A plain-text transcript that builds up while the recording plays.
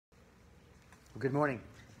Well, good morning.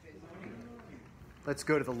 Let's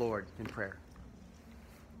go to the Lord in prayer.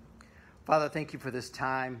 Father, thank you for this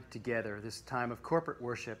time together, this time of corporate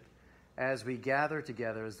worship, as we gather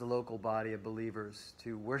together as the local body of believers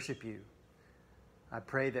to worship you. I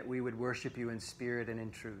pray that we would worship you in spirit and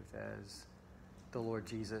in truth, as the Lord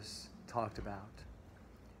Jesus talked about.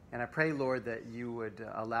 And I pray, Lord, that you would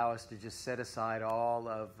allow us to just set aside all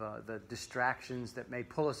of the distractions that may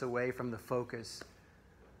pull us away from the focus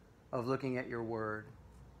of looking at your word,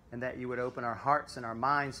 and that you would open our hearts and our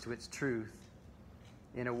minds to its truth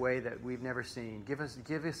in a way that we've never seen. Give us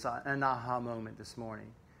an aha moment this morning.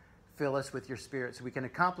 Fill us with your spirit so we can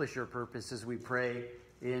accomplish your purpose as we pray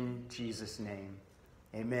in Jesus' name.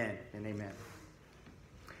 Amen and amen.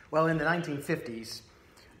 Well, in the 1950s,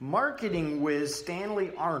 marketing whiz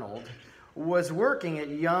Stanley Arnold was working at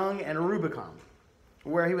Young and Rubicon,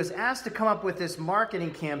 where he was asked to come up with this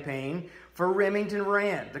marketing campaign for Remington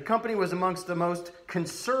Rand. The company was amongst the most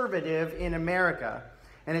conservative in America,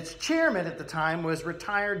 and its chairman at the time was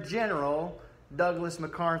retired General Douglas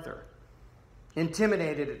MacArthur.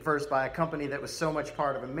 Intimidated at first by a company that was so much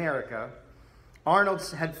part of America, Arnold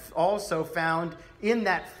had also found in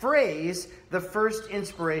that phrase the first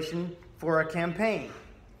inspiration for a campaign.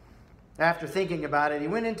 After thinking about it, he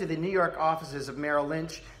went into the New York offices of Merrill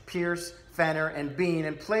Lynch, Pierce, Fenner, and Bean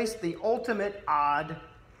and placed the ultimate odd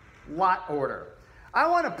lot order. I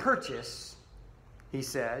want to purchase, he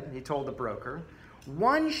said, he told the broker,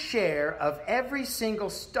 1 share of every single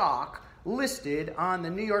stock listed on the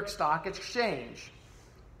New York Stock Exchange.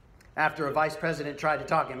 After a vice president tried to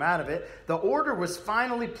talk him out of it, the order was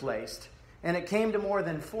finally placed, and it came to more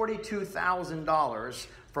than $42,000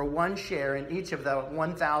 for 1 share in each of the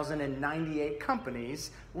 1,098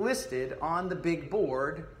 companies listed on the big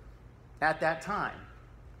board at that time.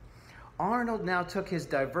 Arnold now took his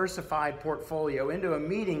diversified portfolio into a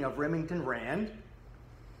meeting of Remington Rand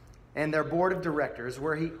and their board of directors,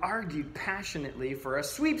 where he argued passionately for a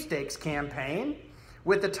sweepstakes campaign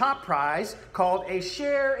with the top prize called a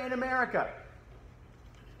share in America.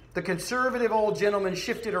 The conservative old gentlemen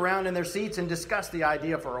shifted around in their seats and discussed the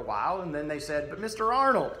idea for a while, and then they said, "But Mr.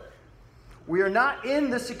 Arnold, we are not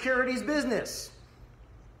in the securities business."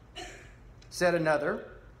 Said another,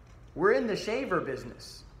 "We're in the shaver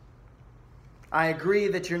business." "I agree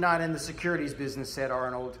that you're not in the securities business," said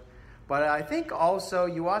Arnold, "but I think also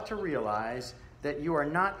you ought to realize that you are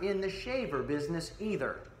not in the shaver business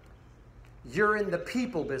either. You're in the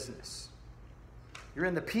people business. You're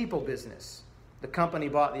in the people business." The company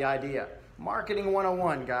bought the idea. Marketing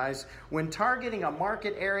 101, guys. When targeting a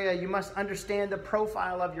market area, you must understand the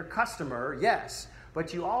profile of your customer, yes,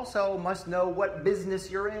 but you also must know what business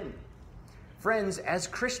you're in. Friends, as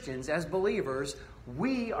Christians, as believers,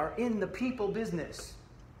 we are in the people business.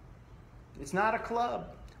 It's not a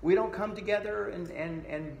club. We don't come together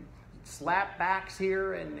and slap backs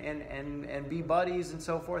here and be buddies and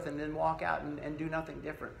so forth and then walk out and do nothing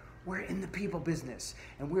different. We're in the people business,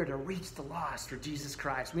 and we're to reach the lost for Jesus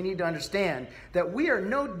Christ. We need to understand that we are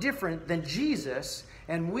no different than Jesus,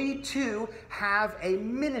 and we too have a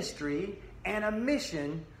ministry and a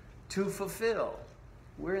mission to fulfill.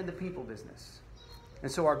 We're in the people business.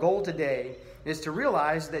 And so our goal today is to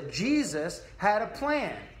realize that Jesus had a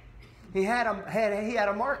plan. He had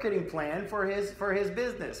a marketing plan for his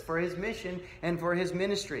business, for his mission, and for his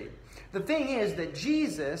ministry. The thing is that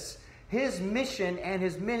Jesus, his mission and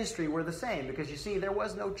his ministry were the same, because you see, there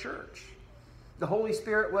was no church. The Holy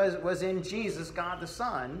Spirit was in Jesus, God the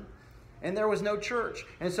Son, and there was no church.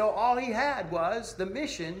 And so all he had was the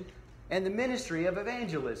mission and the ministry of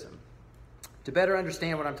evangelism. To better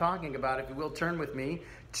understand what I'm talking about, if you will, turn with me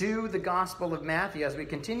to the Gospel of Matthew as we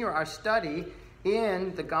continue our study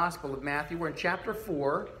in the Gospel of Matthew. We're in chapter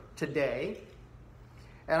 4 today,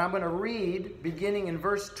 and I'm going to read beginning in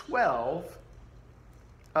verse 12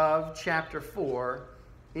 of chapter 4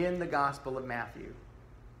 in the Gospel of Matthew.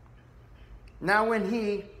 "Now when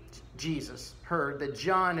he," Jesus, "heard that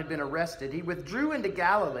John had been arrested, he withdrew into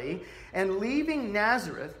Galilee, and leaving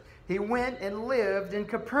Nazareth, he went and lived in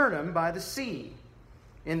Capernaum by the sea,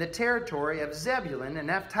 in the territory of Zebulun and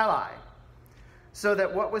Naphtali, so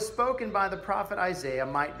that what was spoken by the prophet Isaiah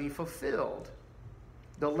might be fulfilled.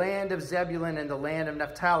 The land of Zebulun and the land of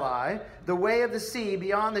Naphtali, the way of the sea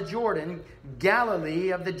beyond the Jordan,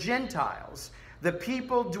 Galilee of the Gentiles. The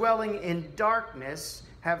people dwelling in darkness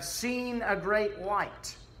have seen a great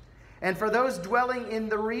light. And for those dwelling in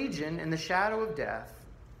the region in the shadow of death,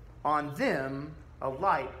 on them a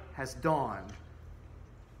light has dawned."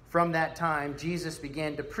 From that time, Jesus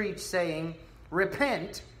began to preach, saying,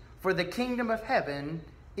 "Repent, for the kingdom of heaven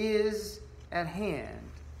is at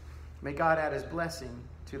hand." May God add his blessing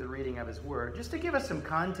to the reading of his word. Just to give us some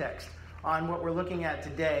context on what we're looking at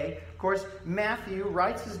today, of course, Matthew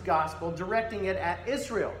writes his gospel directing it at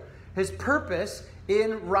Israel. His purpose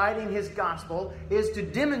in writing his gospel is to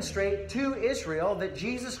demonstrate to Israel that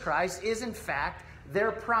Jesus Christ is in fact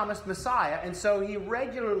their promised Messiah. And so he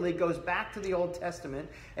regularly goes back to the Old Testament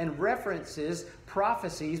and references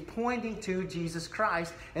prophecies pointing to Jesus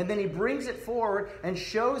Christ. And then he brings it forward and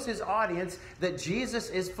shows his audience that Jesus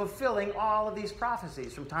is fulfilling all of these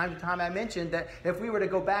prophecies. From time to time I mentioned that if we were to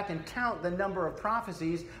go back and count the number of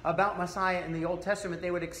prophecies about Messiah in the Old Testament,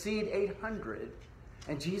 they would exceed 800.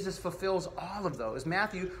 And Jesus fulfills all of those.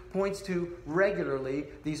 Matthew points to regularly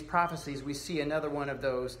these prophecies. We see another one of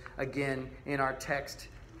those again in our text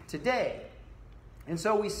today. And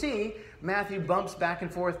so we see Matthew bumps back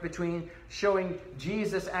and forth between showing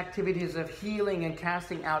Jesus' activities of healing and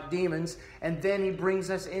casting out demons, and then he brings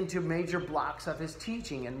us into major blocks of his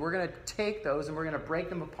teaching. And we're going to take those and we're going to break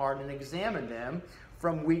them apart and examine them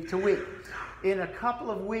from week to week. In a couple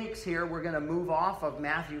of weeks here, we're going to move off of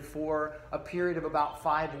Matthew for a period of about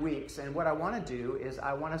 5 weeks. And what I want to do is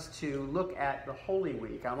I want us to look at the Holy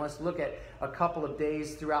Week. I want us to look at a couple of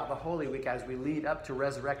days throughout the Holy Week as we lead up to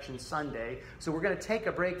Resurrection Sunday. So we're going to take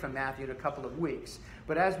a break from Matthew in a couple of weeks.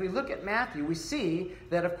 But as we look at Matthew, we see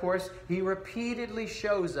that, of course, he repeatedly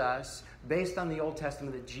shows us, based on the Old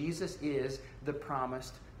Testament, that Jesus is the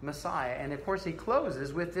promised Messiah. And of course he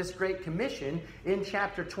closes with this great commission in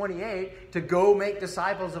chapter 28 to go make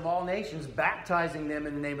disciples of all nations, baptizing them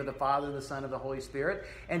in the name of the Father, the Son, and the Holy Spirit,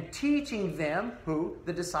 and teaching them,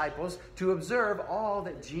 the disciples, to observe all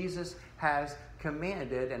that Jesus has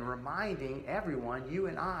commanded, and reminding everyone, you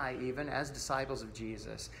and I, even as disciples of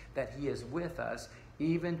Jesus, that he is with us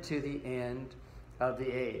even to the end of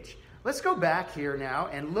the age. Let's go back here now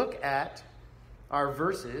and look at our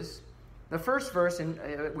verses. The first verse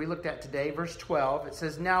we looked at today, verse 12, it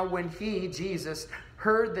says, "Now when he, Jesus,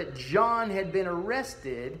 heard that John had been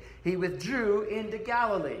arrested, he withdrew into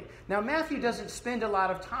Galilee." Now Matthew doesn't spend a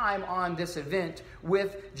lot of time on this event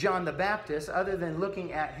with John the Baptist, other than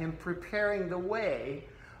looking at him preparing the way.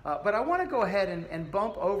 But I want to go ahead and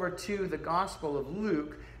bump over to the Gospel of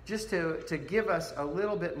Luke, just to give us a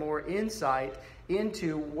little bit more insight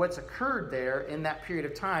into what's occurred there in that period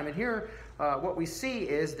of time. And here, what we see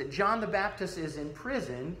is that John the Baptist is in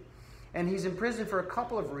prison, and he's in prison for a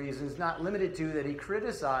couple of reasons, not limited to that he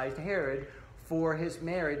criticized Herod for his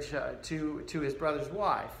marriage to his brother's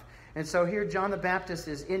wife. And so here John the Baptist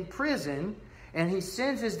is in prison, and he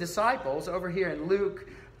sends his disciples over here in Luke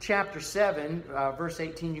chapter 7, verse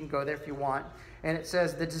 18. You can go there if you want. And it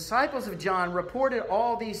says, "The disciples of John reported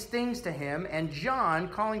all these things to him, and John,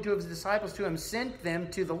 calling two of his disciples to him, sent them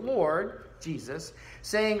to the Lord," Jesus,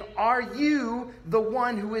 "saying, 'Are you the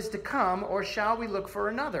one who is to come, or shall we look for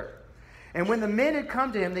another?' And when the men had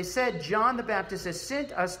come to him, they said, 'John the Baptist has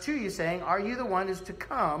sent us to you, saying, Are you the one who is to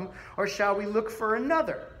come, or shall we look for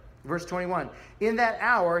another?' Verse 21, "In that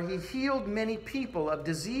hour he healed many people of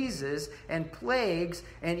diseases and plagues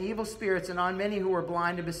and evil spirits, and on many who were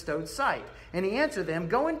blind and bestowed sight. And he answered them,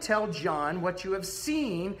 'Go and tell John what you have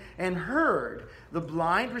seen and heard. The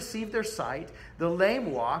blind receive their sight, the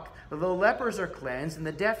lame walk, the lepers are cleansed, and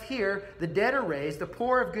the deaf hear, the dead are raised, the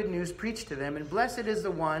poor of good news preached to them, and blessed is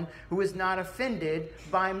the one who is not offended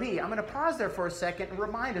by me.'" I'm going to pause there for a second and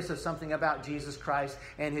remind us of something about Jesus Christ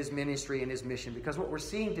and his ministry and his mission. Because what we're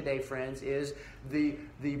seeing today, friends, is the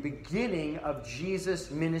beginning of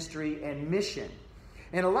Jesus' ministry and mission.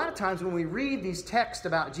 And a lot of times when we read these texts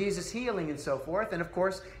about Jesus healing and so forth, and of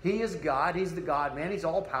course, he is God, he's the God-man, he's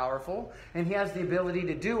all-powerful, and he has the ability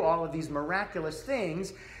to do all of these miraculous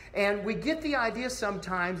things. And we get the idea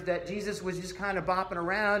sometimes that Jesus was just kind of bopping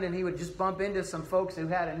around, and he would just bump into some folks who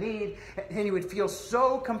had a need, and he would feel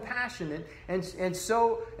so compassionate and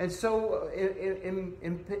so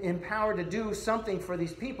empowered to do something for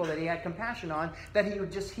these people that he had compassion on, that he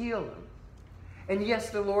would just heal them. And yes,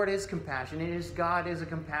 the Lord is compassionate. His God is a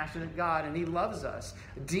compassionate God, and he loves us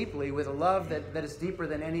deeply with a love that is deeper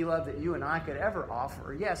than any love that you and I could ever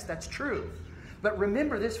offer. Yes, that's true. But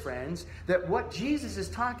remember this, friends, that what Jesus is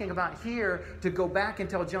talking about here, to go back and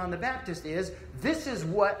tell John the Baptist, is this is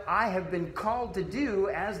what I have been called to do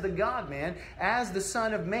as the God-man, as the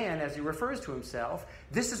Son of Man, as he refers to himself.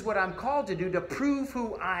 This is what I'm called to do to prove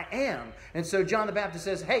who I am. And so John the Baptist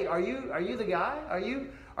says, "Hey, are you the guy?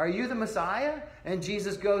 Are you the Messiah?" And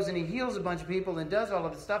Jesus goes and he heals a bunch of people and does all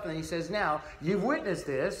of this stuff. And then he says, "Now, you've witnessed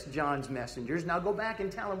this, John's messengers. Now go back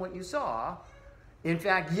and tell him what you saw. In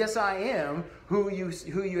fact, yes, I am who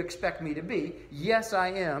you expect me to be. Yes, I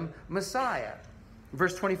am Messiah."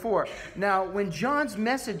 Verse 24, now when John's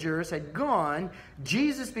messengers had gone,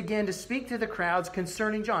 Jesus began to speak to the crowds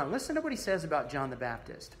concerning John. Listen to what he says about John the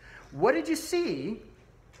Baptist. What did you see?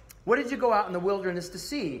 What did you go out in the wilderness to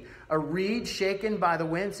see? A reed shaken by the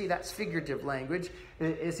wind? See, that's figurative language.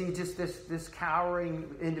 Is he just this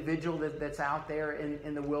cowering individual that's out there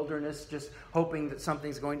in the wilderness just hoping that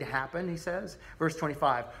something's going to happen, he says? Verse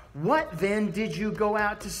 25, what then did you go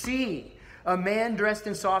out to see? A man dressed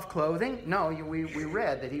in soft clothing? No, we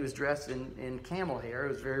read that he was dressed in camel hair. It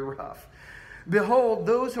was very rough. Behold,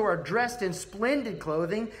 those who are dressed in splendid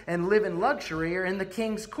clothing and live in luxury are in the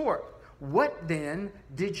king's court. What then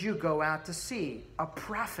did you go out to see? A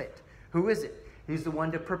prophet. Who is it? He's the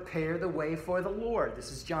one to prepare the way for the Lord.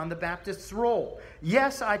 This is John the Baptist's role.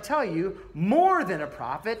 Yes, I tell you, more than a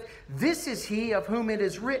prophet. This is he of whom it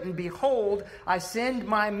is written, behold, I send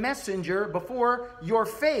my messenger before your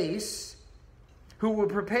face, who will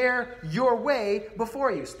prepare your way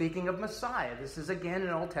before you. Speaking of Messiah, this is again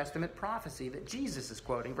an Old Testament prophecy that Jesus is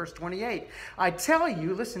quoting. Verse 28, I tell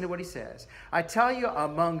you, listen to what he says, I tell you,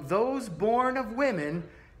 among those born of women,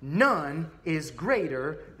 none is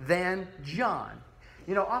greater than John.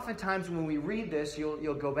 You know, oftentimes when we read this,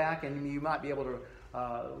 you'll go back and you might be able to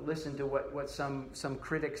listen to what some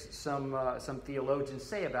critics, some theologians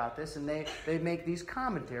say about this, and they make these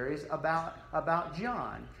commentaries about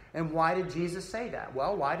John. And why did Jesus say that?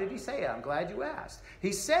 Well, why did he say it? I'm glad you asked.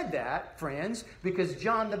 He said that, friends, because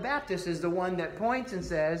John the Baptist is the one that points and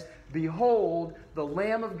says, behold, the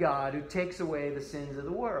Lamb of God who takes away the sins of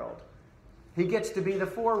the world. He gets to be the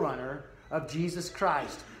forerunner of Jesus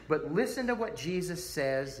Christ. But listen to what Jesus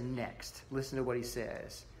says next. Listen to what he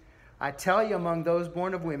says. I tell you, among those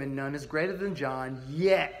born of women, none is greater than John,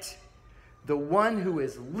 yet the one who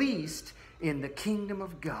is least in the kingdom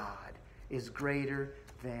of God is greater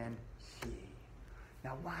than he.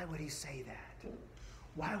 Now, why would he say that?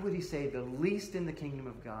 Why would he say the least in the kingdom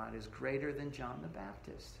of God is greater than John the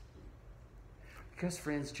Baptist? Because,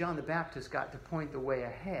 friends, John the Baptist got to point the way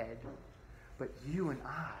ahead, but you and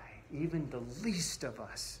I, even the least of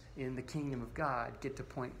us in the kingdom of God, get to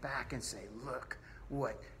point back and say, look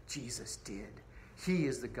what Jesus did. He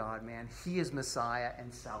is the God-man. He is Messiah,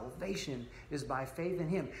 and salvation is by faith in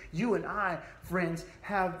him. You and I, friends,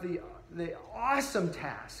 have the awesome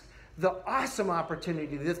task, the awesome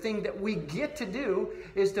opportunity, the thing that we get to do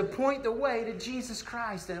is to point the way to Jesus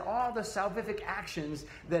Christ and all the salvific actions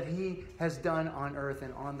that he has done on earth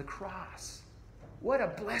and on the cross. What a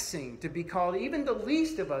blessing to be called, even the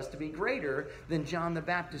least of us, to be greater than John the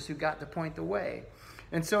Baptist who got to point the way.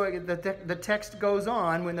 And so the text goes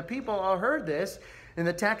on. When the people all heard this, and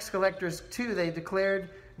the tax collectors too, they declared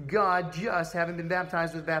God just, having been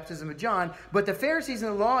baptized with the baptism of John. But the Pharisees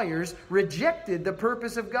and the lawyers rejected the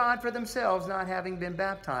purpose of God for themselves, not having been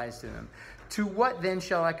baptized in him. To what then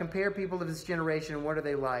shall I compare people of this generation, and what are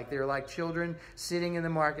they like? They are like children sitting in the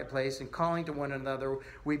marketplace and calling to one another,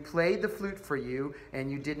 we played the flute for you,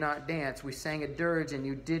 and you did not dance. We sang a dirge, and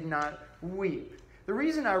you did not weep. The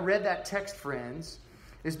reason I read that text, friends,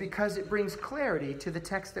 is because it brings clarity to the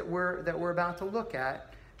text that we're about to look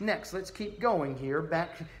at next. Let's keep going here, back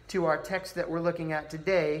to our text that we're looking at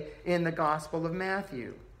today in the Gospel of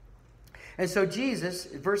Matthew. And so Jesus,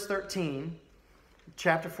 verse 13,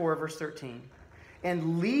 chapter 4, verse 13,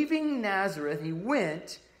 and leaving Nazareth, he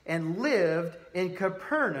went and lived in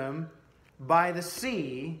Capernaum by the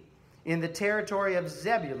sea in the territory of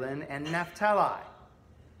Zebulun and Naphtali.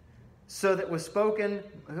 So that was spoken,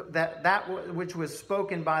 that which was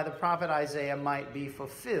spoken by the prophet Isaiah might be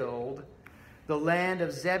fulfilled. The land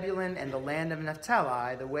of Zebulun and the land of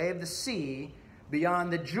Naphtali, the way of the sea,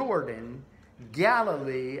 beyond the Jordan,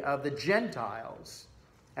 Galilee of the Gentiles.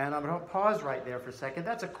 And I'm going to pause right there for a second.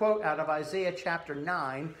 That's a quote out of Isaiah chapter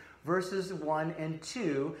 9, verses 1 and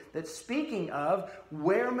 2, that's speaking of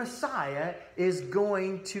where Messiah is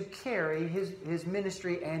going to carry his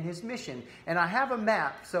ministry and his mission. And I have a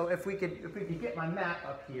map, so if we could get my map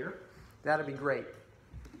up here, that'd be great.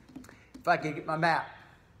 If I could get my map.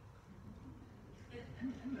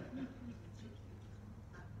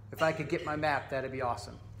 If I could get my map, that'd be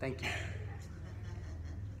awesome. Thank you.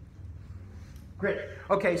 Great.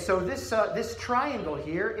 Okay, so this triangle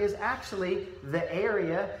here is actually the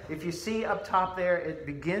area. If you see up top there, it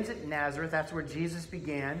begins at Nazareth. That's where Jesus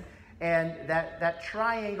began. And that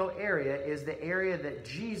triangle area is the area that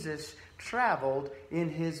Jesus traveled in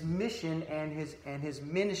his mission and his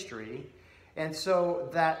ministry. And so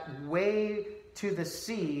that way to the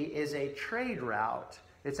sea is a trade route.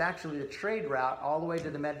 It's actually a trade route all the way to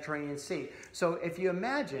the Mediterranean Sea. So if you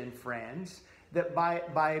imagine, friends, that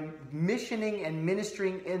by missioning and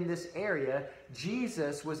ministering in this area,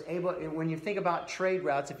 Jesus was able, when you think about trade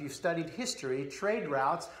routes, if you've studied history, trade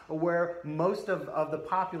routes are where most of the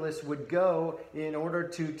populace would go in order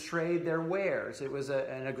to trade their wares. It was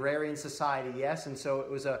an agrarian society, yes, and so it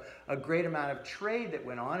was a great amount of trade that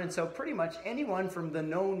went on. And so pretty much anyone from the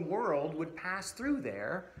known world would pass through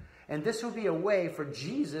there. And this would be a way for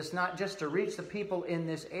Jesus not just to reach the people in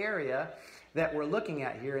this area that we're looking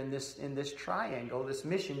at here in this triangle, this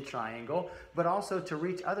mission triangle, but also to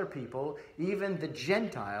reach other people, even the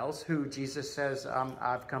Gentiles, who Jesus says,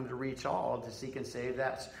 I've come to reach all, to seek and save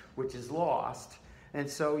that which is lost. And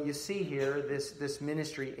so you see here this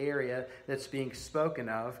ministry area that's being spoken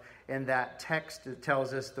of, and that text that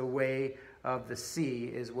tells us the way of the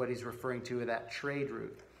sea is what he's referring to with that trade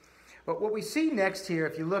route. But what we see next here,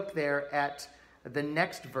 if you look there at the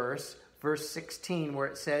next verse, verse 16, where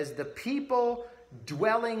it says, the people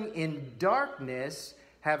dwelling in darkness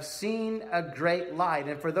have seen a great light.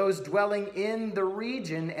 And for those dwelling in the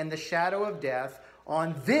region and the shadow of death,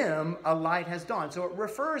 on them a light has dawned. So it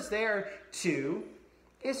refers there to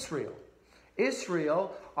Israel.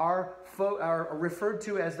 Israel are referred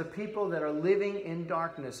to as the people that are living in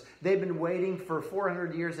darkness. They've been waiting for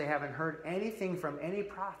 400 years. They haven't heard anything from any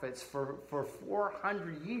prophets for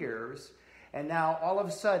 400 years. And now all of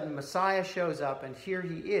a sudden Messiah shows up, and here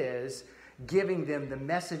he is giving them the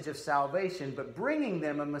message of salvation, but bringing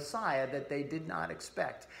them a Messiah that they did not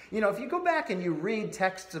expect. You know, if you go back and you read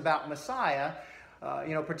texts about Messiah,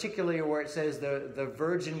 particularly where it says the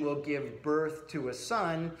virgin will give birth to a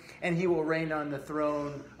son and he will reign on the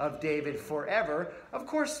throne of David forever. Of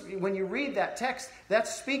course, when you read that text,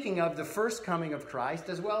 that's speaking of the first coming of Christ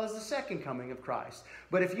as well as the second coming of Christ.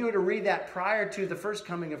 But if you were to read that prior to the first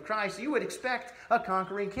coming of Christ, you would expect a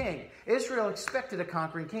conquering king. Israel expected a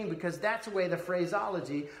conquering king because that's the way the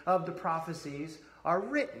phraseology of the prophecies are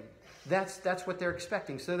written. That's what they're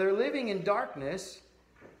expecting. So they're living in darkness.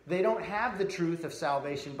 They don't have the truth of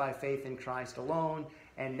salvation by faith in Christ alone,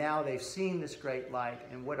 and now they've seen this great light,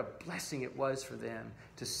 and what a blessing it was for them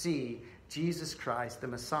to see Jesus Christ, the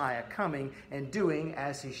Messiah, coming and doing,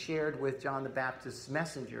 as he shared with John the Baptist's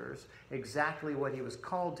messengers, exactly what he was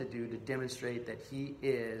called to do to demonstrate that he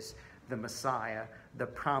is the Messiah, the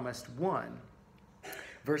promised one.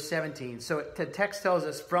 Verse 17, so the text tells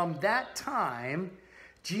us, from that time,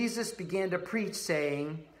 Jesus began to preach,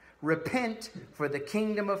 saying, repent, for the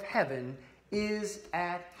kingdom of heaven is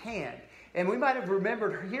at hand. And we might have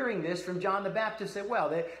remembered hearing this from John the Baptist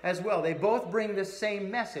as well. They both bring the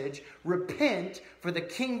same message. Repent, for the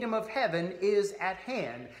kingdom of heaven is at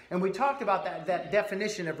hand. And we talked about that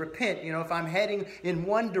definition of repent. You know, if I'm heading in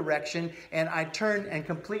one direction and I turn and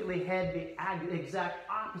completely head the exact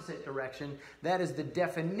opposite direction, that is the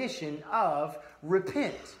definition of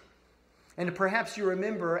repent. And perhaps you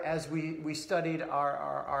remember as we studied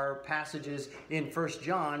our passages in 1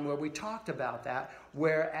 John where we talked about that,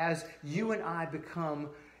 where as you and I become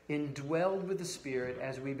indwelled with the Spirit,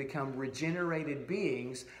 as we become regenerated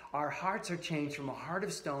beings, our hearts are changed from a heart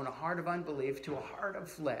of stone, a heart of unbelief, to a heart of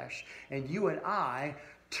flesh. And you and I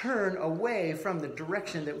turn away from the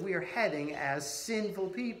direction that we are heading as sinful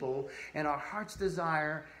people, and our heart's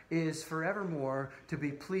desire is forevermore to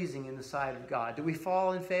be pleasing in the sight of God. Do we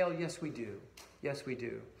fall and fail? Yes, we do. Yes, we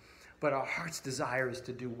do. But our heart's desire is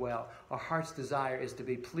to do well. Our heart's desire is to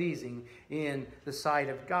be pleasing in the sight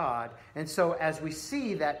of God. And so as we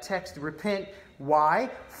see that text, repent, why?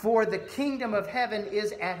 For the kingdom of heaven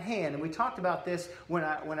is at hand. And we talked about this when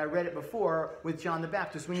I read it before with John the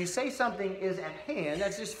Baptist. When you say something is at hand,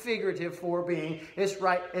 that's just figurative for being, it's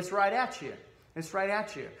right at you. It's right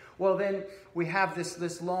at you. Well, then we have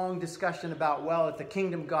this long discussion about, well, if the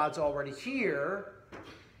kingdom of God's already here,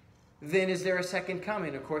 then is there a second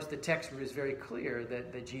coming? Of course, the text is very clear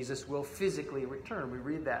that Jesus will physically return. We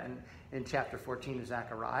read that in chapter 14 of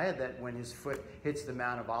Zechariah, that when his foot hits the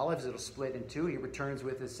Mount of Olives, it'll split in two. He returns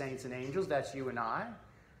with his saints and angels. That's you and I.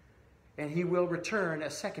 And he will return a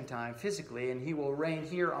second time physically, and he will reign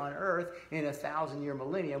here on earth in 1,000-year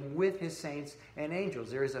millennium with his saints and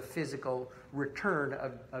angels. There is a physical return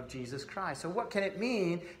of Jesus Christ. So what can it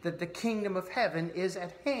mean that the kingdom of heaven is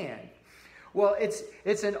at hand? Well,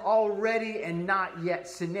 it's an already and not yet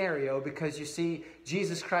scenario, because you see,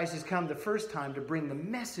 Jesus Christ has come the first time to bring the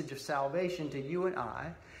message of salvation to you and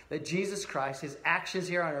I, that Jesus Christ, his actions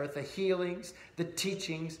here on earth, the healings, the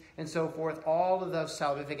teachings, and so forth, all of those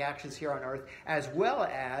salvific actions here on earth, as well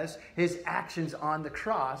as his actions on the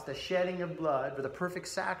cross, the shedding of blood for the perfect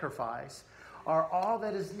sacrifice, are all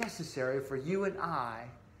that is necessary for you and I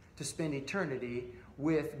to spend eternity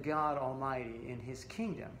with God Almighty in his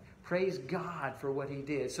kingdom. Praise God for what he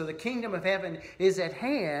did. So the kingdom of heaven is at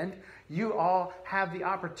hand. You all have the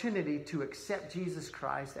opportunity to accept Jesus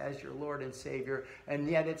Christ as your Lord and Savior, and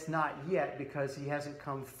yet it's not yet because he hasn't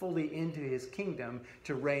come fully into his kingdom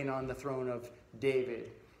to reign on the throne of David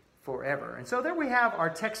forever. And so there we have our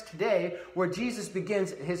text today where Jesus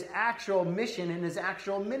begins his actual mission and his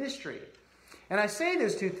actual ministry. And I say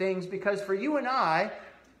those two things because for you and I,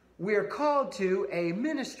 we are called to a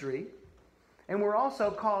ministry, and we're also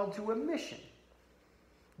called to a mission.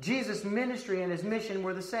 Jesus' ministry and his mission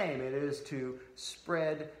were the same. It is to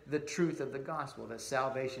spread the truth of the gospel, that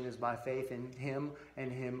salvation is by faith in him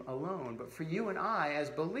and him alone. But for you and I, as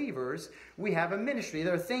believers, we have a ministry.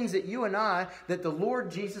 There are things that you and I, that the Lord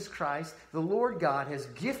Jesus Christ, the Lord God, has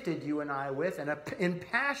gifted you and I with and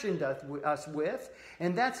impassioned us with.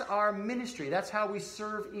 And that's our ministry. That's how we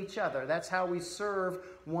serve each other. That's how we serve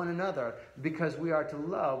one another, because we are to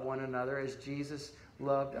love one another as Jesus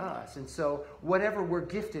loved us. And so whatever we're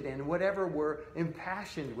gifted in, whatever we're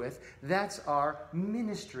impassioned with, that's our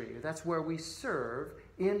ministry. That's where we serve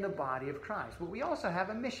in the body of Christ. But we also have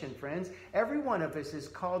a mission, friends. Every one of us is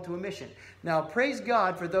called to a mission. Now, praise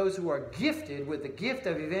God for those who are gifted with the gift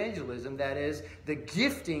of evangelism, that is, the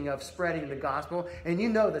gifting of spreading the gospel, and you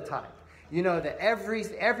know the type. You know that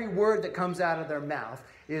every word that comes out of their mouth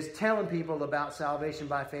is telling people about salvation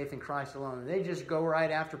by faith in Christ alone. And they just go right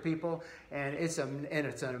after people, and it's an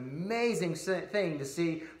amazing thing to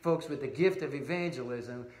see folks with the gift of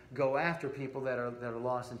evangelism go after people that are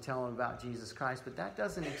lost and tell them about Jesus Christ. But that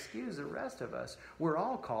doesn't excuse the rest of us. We're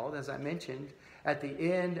all called, as I mentioned, at the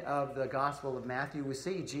end of the Gospel of Matthew, we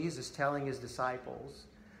see Jesus telling his disciples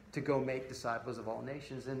to go make disciples of all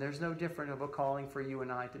nations. And there's no different of a calling for you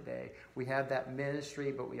and I today. We have that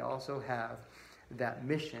ministry, but we also have that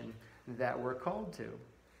mission that we're called to.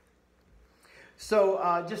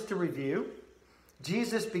 So just to review,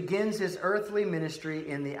 Jesus begins his earthly ministry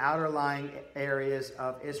in the outer lying areas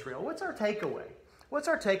of Israel. What's our takeaway? What's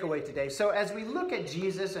our takeaway today? So as we look at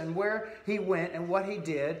Jesus and where he went and what he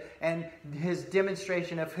did and his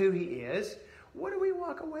demonstration of who he is, what do we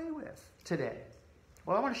walk away with today?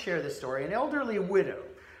 Well, I want to share this story. An elderly widow,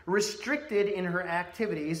 restricted in her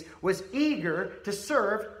activities, was eager to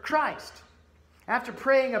serve Christ. After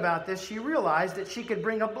praying about this, she realized that she could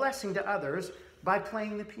bring a blessing to others by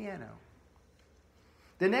playing the piano.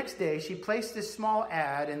 The next day, she placed this small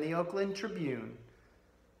ad in the Oakland Tribune.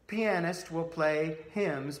 Pianists will play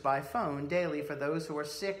hymns by phone daily for those who are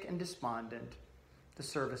sick and despondent. The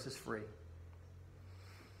service is free.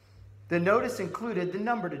 The notice included the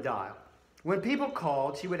number to dial. When people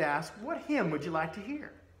called, she would ask, "What hymn would you like to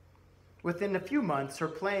hear?" Within a few months, her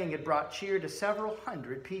playing had brought cheer to several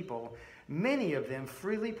hundred people. Many of them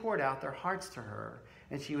freely poured out their hearts to her,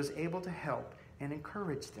 and she was able to help and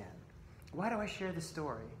encourage them. Why do I share this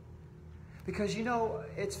story? Because, you know,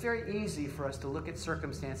 it's very easy for us to look at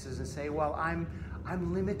circumstances and say, well, I'm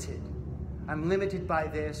limited. I'm limited by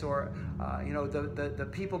this, or the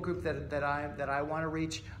people group that I want to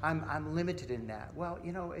reach, I'm limited in that. Well,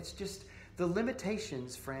 you know, it's just the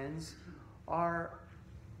limitations, friends, are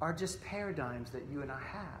just paradigms that you and I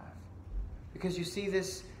have. Because you see,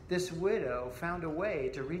 this widow found a way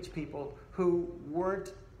to reach people who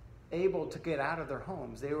weren't able to get out of their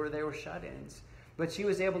homes. They were shut-ins. But she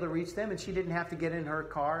was able to reach them, and she didn't have to get in her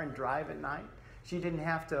car and drive at night. She didn't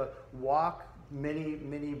have to walk many,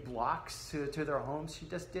 many blocks to their homes. She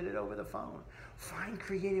just did it over the phone. Find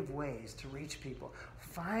creative ways to reach people.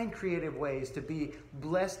 Find creative ways to be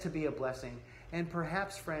blessed, to be a blessing. And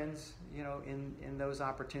perhaps, friends, you know, in those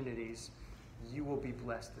opportunities, you will be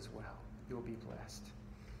blessed as well. You will be blessed.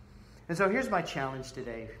 And so here's my challenge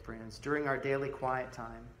today, friends. During our daily quiet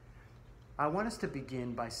time, I want us to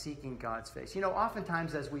begin by seeking God's face. You know,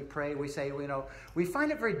 oftentimes as we pray, we say, you know, we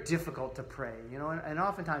find it very difficult to pray, you know, and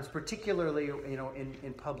oftentimes, particularly, you know,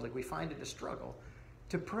 in public, we find it a struggle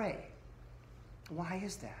to pray. Why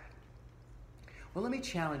is that? Well, let me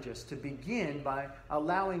challenge us to begin by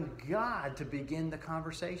allowing God to begin the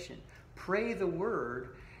conversation. Pray the word,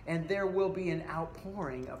 and there will be an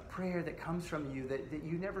outpouring of prayer that comes from you that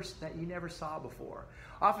you never saw before.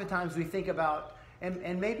 Oftentimes we think about,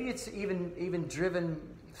 and maybe it's even driven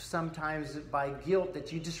sometimes by guilt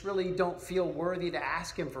that you just really don't feel worthy to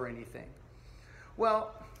ask him for anything.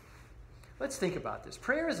 Well, let's think about this.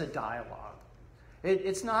 Prayer is a dialogue.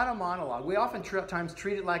 It's not a monologue. We oftentimes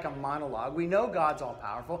treat it like a monologue. We know God's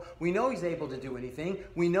all-powerful. We know he's able to do anything.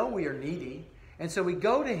 We know we are needy. And so we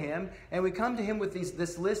go to him, and we come to him with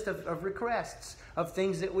this list of requests, of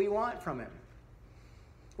things that we want from him.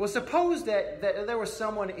 Well, suppose that there was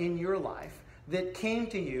someone in your life that came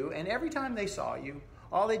to you, and every time they saw you,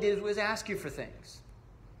 all they did was ask you for things.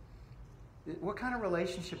 What kind of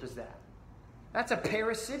relationship is that? That's a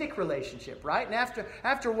parasitic relationship, right? And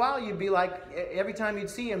after a while, you'd be like, every time you'd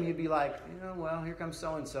see him, you'd be like, well, here comes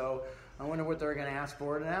so-and-so. I wonder what they're going to ask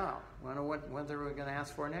for now. I wonder what they're going to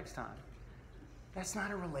ask for next time. That's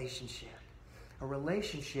not a relationship. A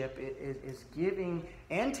relationship is giving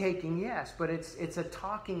and taking, yes, but it's a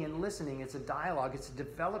talking and listening. It's a dialogue. It's a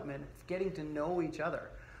development of getting to know each other.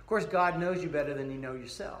 Of course, God knows you better than you know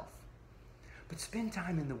yourself. But spend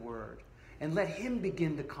time in the Word and let Him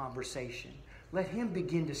begin the conversation. Let Him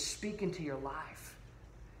begin to speak into your life.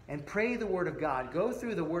 And pray the Word of God. Go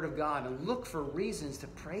through the Word of God and look for reasons to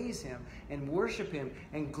praise Him and worship Him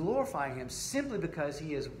and glorify Him simply because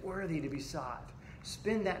He is worthy to be sought.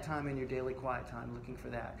 Spend that time in your daily quiet time looking for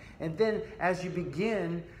that. And then as you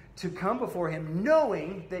begin to come before Him,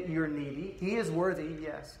 knowing that you're needy, He is worthy,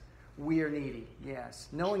 yes. We are needy, yes.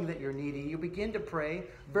 Knowing that you're needy, you begin to pray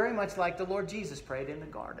very much like the Lord Jesus prayed in the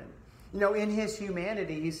garden. In His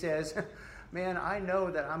humanity, He says, man, I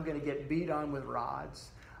know that I'm going to get beat on with rods.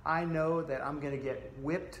 I know that I'm going to get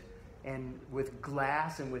whipped and with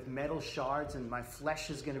glass and with metal shards, and my flesh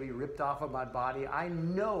is going to be ripped off of my body. I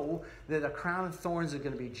know that a crown of thorns is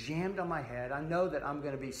going to be jammed on my head. I know that I'm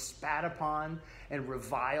going to be spat upon and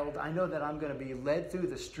reviled. I know that I'm going to be led through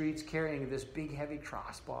the streets carrying this big heavy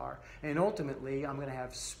crossbar. And ultimately, I'm going to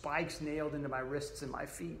have spikes nailed into my wrists and my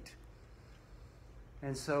feet.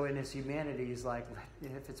 And so in His humanity, He's like,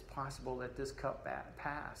 if it's possible, let this cup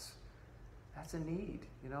pass. That's a need.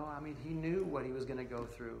 He knew what He was going to go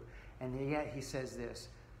through. And yet He says this,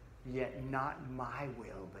 yet not my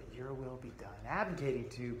will, but your will be done. Abdicating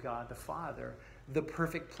to God the Father the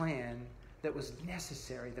perfect plan that was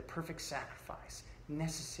necessary, the perfect sacrifice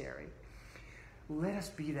necessary. Let us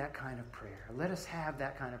be that kind of prayer. Let us have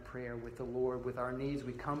that kind of prayer with the Lord, with our needs.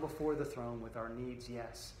 We come before the throne with our needs,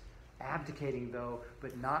 yes. Abdicating, though,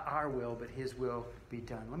 but not our will, but His will be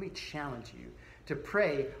done. Let me challenge you to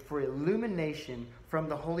pray for illumination from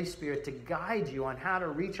the Holy Spirit to guide you on how to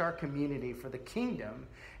reach our community for the kingdom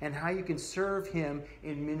and how you can serve Him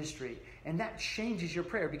in ministry. And that changes your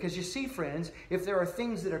prayer, because you see, friends, if there are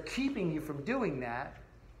things that are keeping you from doing that,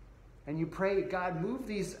 and you pray, God, move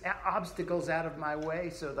these obstacles out of my way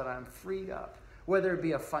so that I'm freed up, whether it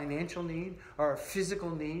be a financial need or a physical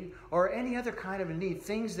need or any other kind of a need,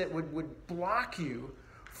 things that would block you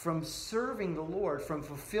from serving the Lord, from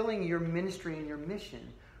fulfilling your ministry and your mission.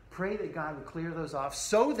 Pray that God would clear those off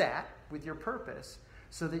so that, with your purpose,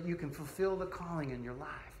 so that you can fulfill the calling in your life.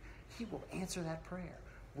 He will answer that prayer.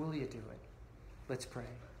 Will you do it? Let's pray.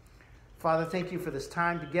 Father, thank you for this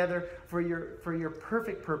time together, for your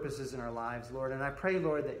perfect purposes in our lives, Lord. And I pray,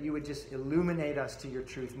 Lord, that you would just illuminate us to your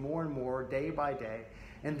truth more and more, day by day,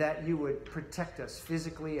 and that you would protect us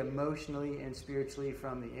physically, emotionally, and spiritually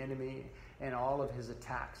from the enemy and all of his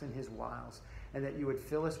attacks and his wiles, and that you would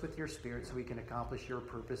fill us with your Spirit so we can accomplish your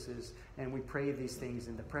purposes. And we pray these things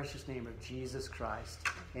in the precious name of Jesus Christ.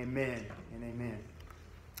 Amen and amen.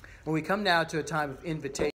 Well, we come now to a time of invitation.